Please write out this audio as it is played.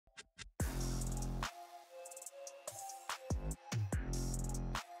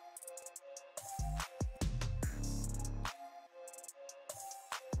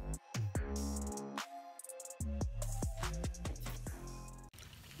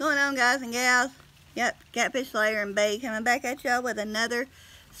Going on, guys and gals? Yep, Catfish Slayer and Bay coming back at y'all with another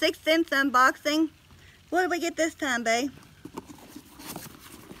 6th Sense unboxing. What did we get this time, Bay?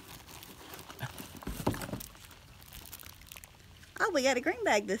 Oh, we got a green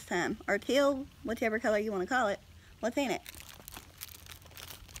bag this time. Or teal, whichever color you want to call it. What's in it?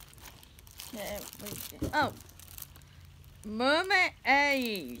 Oh. Mermaid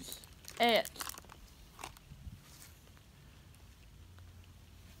A's.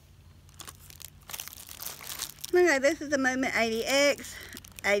 Okay, this is the Movement 80X,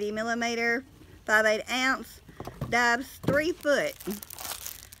 80mm, 5/8 ounce, dives 3 foot.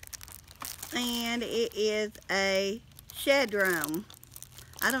 And it is a shed drone.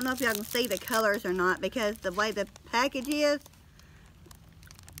 I don't know if y'all can see the colors or not because the way the package is.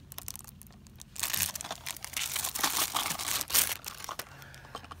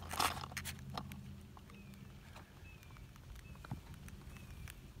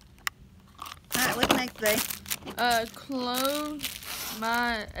 Alright, what's next, Bay? Close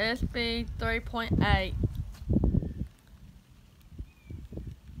my SB 3.8.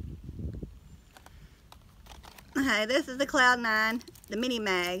 Okay, this is the Cloud9, the Mini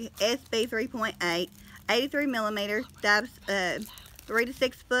Mag, SB 3.8, 83mm, dives 3 to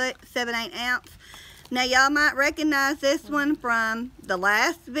 6 foot, 7/8 ounce. Now, y'all might recognize this one from the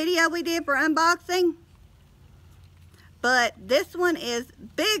last video we did for unboxing, but this one is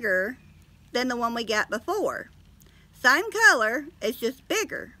bigger than the one we got before. Same color, it's just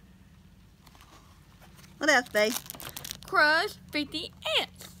bigger. What else, babe? Crush 50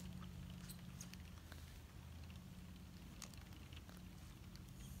 ants.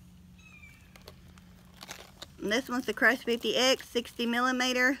 And this one's the Crush 50X,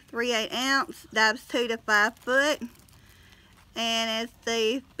 60mm, 3/8 ounce, dives 2 to 5 foot. And it's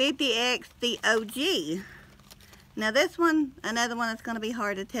the 50X, the OG. Now this one, another one that's going to be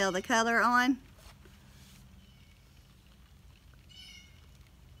hard to tell the color on.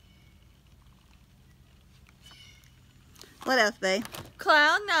 What else, babe?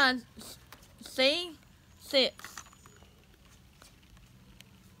 Cloud9 C6.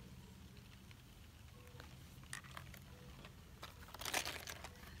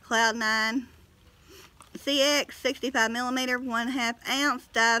 Cloud9 CX, 65mm, 1/2 ounce,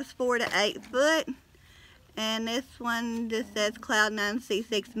 dives 4 to 8 foot. And this one just says Cloud9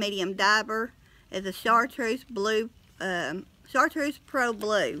 C6 medium diver. It's a chartreuse blue, chartreuse pro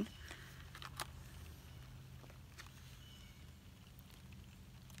blue.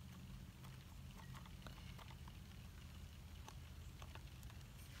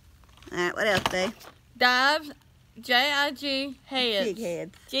 Alright, what else, babe? Dives JIG heads. Jig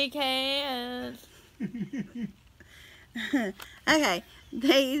heads. Jig heads. Okay,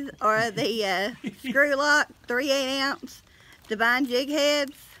 these are the screw lock 3/8 ounce Divine jig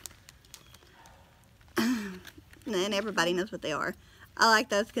heads. And everybody knows what they are. I like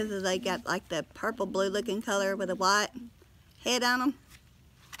those because they got like the purple blue looking color with a white head on them.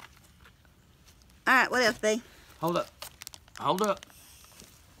 Alright, what else, B? Hold up. Hold up.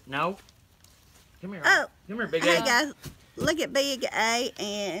 No. Come here. Oh. Come here, Big A. Hey guys, look at Big A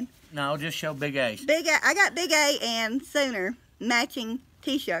and... No, just show Big A. Big A. I got Big A and Sooner matching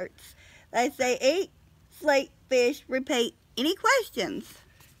t-shirts. They say eat, sleep, fish, repeat. Any questions?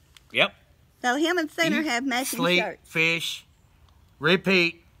 Yep. So him and Sooner Eat, have matching sleep, shirts. fish,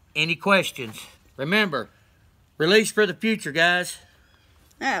 repeat. Any questions? Remember, release for the future, guys.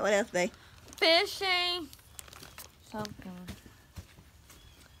 Alright, what else, B? Fishing. Something.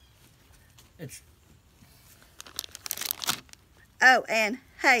 It's... Oh, and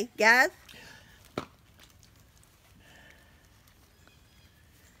hey, guys.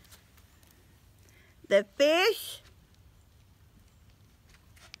 The fish.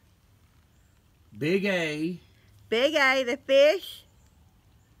 Big A. Big A, the fish.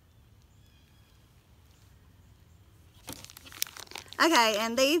 Okay,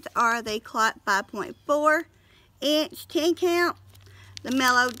 and these are the Clot 5.4 inch 10 count, the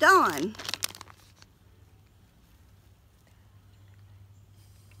Mellow Dawn.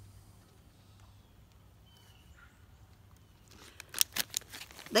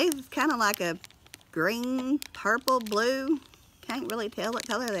 These is kind of like a green, purple, blue. Can't really tell what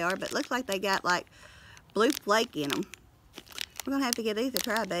color they are, but it looks like they got like blue flake in them. We're going to have to give these a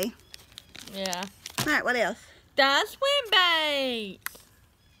try, babe. Yeah. Alright, what else? Dive swim baits.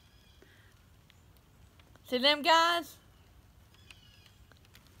 See them, guys?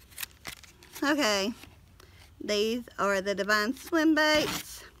 Okay. These are the Divine Swim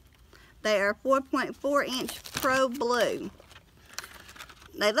Baits. They are 4.4 inch Pro Blue.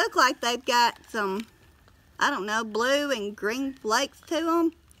 They look like they've got some, I don't know, blue and green flakes to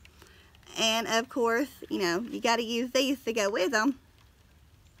them. And of course, you know, you got to use these to go with them.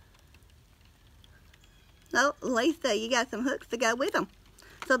 So at least you got some hooks to go with them.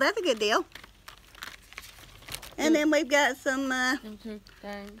 So that's a good deal. And then we've got some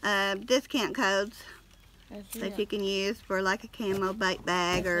discount codes that you can use for like a camo bait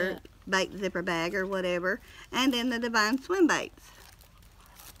bag or bait zipper bag or whatever. And then the Divine Swim Baits.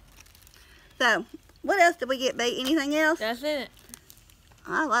 So, what else did we get, bait? Anything else? That's it.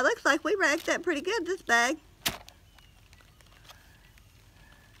 Oh, well, it looks like we racked up pretty good this bag.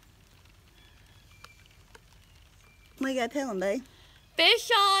 What you gotta tell them, babe? Fish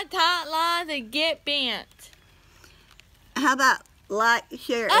on, tight lines, and get bent. How about like,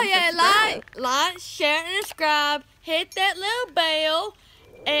 share, and subscribe? Like, share, and subscribe. Hit that little bell,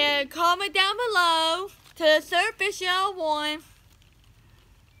 and comment down below to Sir Fish on 1.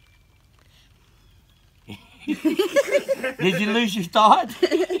 Did you lose your thought?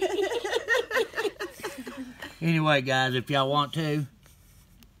 Anyway, guys, if y'all want to,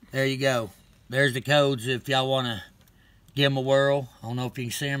 there you go. There's the codes if y'all want to give them a whirl. I don't know if you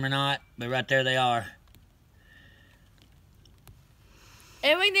can see them or not, but right there they are.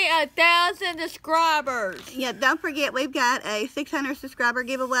 And we need 1,000 subscribers. Yeah, don't forget we've got a 600 subscriber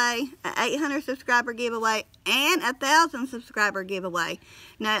giveaway, an 800 subscriber giveaway, and a 1,000 subscriber giveaway.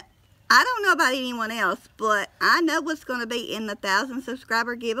 Now, I don't know about anyone else, but I know what's going to be in the 1,000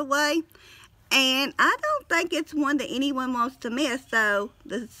 subscriber giveaway. And I don't think it's one that anyone wants to miss. So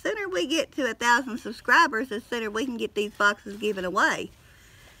the sooner we get to 1,000 subscribers, the sooner we can get these boxes given away.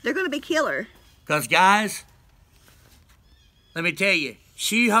 They're going to be killer. Because, guys, let me tell you,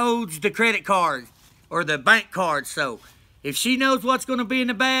 she holds the credit card or the bank card. So if she knows what's going to be in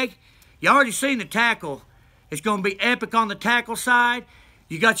the bag, you already seen the tackle. It's going to be epic on the tackle side.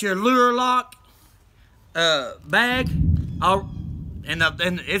 You got your lure lock bag, and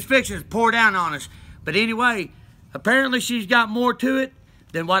it's fixing to pour down on us. But anyway, apparently she's got more to it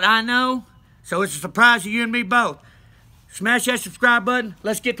than what I know. So it's a surprise to you and me both. Smash that subscribe button.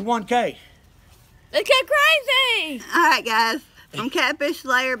 Let's get to 1K. Let's get crazy! Alright, guys. From Catfish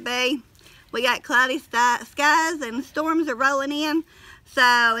Slayer Bay, we got cloudy skies and storms are rolling in.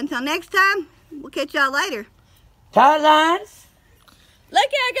 So until next time, we'll catch y'all later. TightLines. Look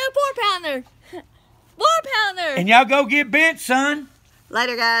at I go 4-pounder. 4-pounder. And y'all go get bent, son.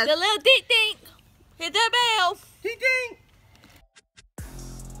 Later, guys. The little dink dink. Hit that bell. Ding ding.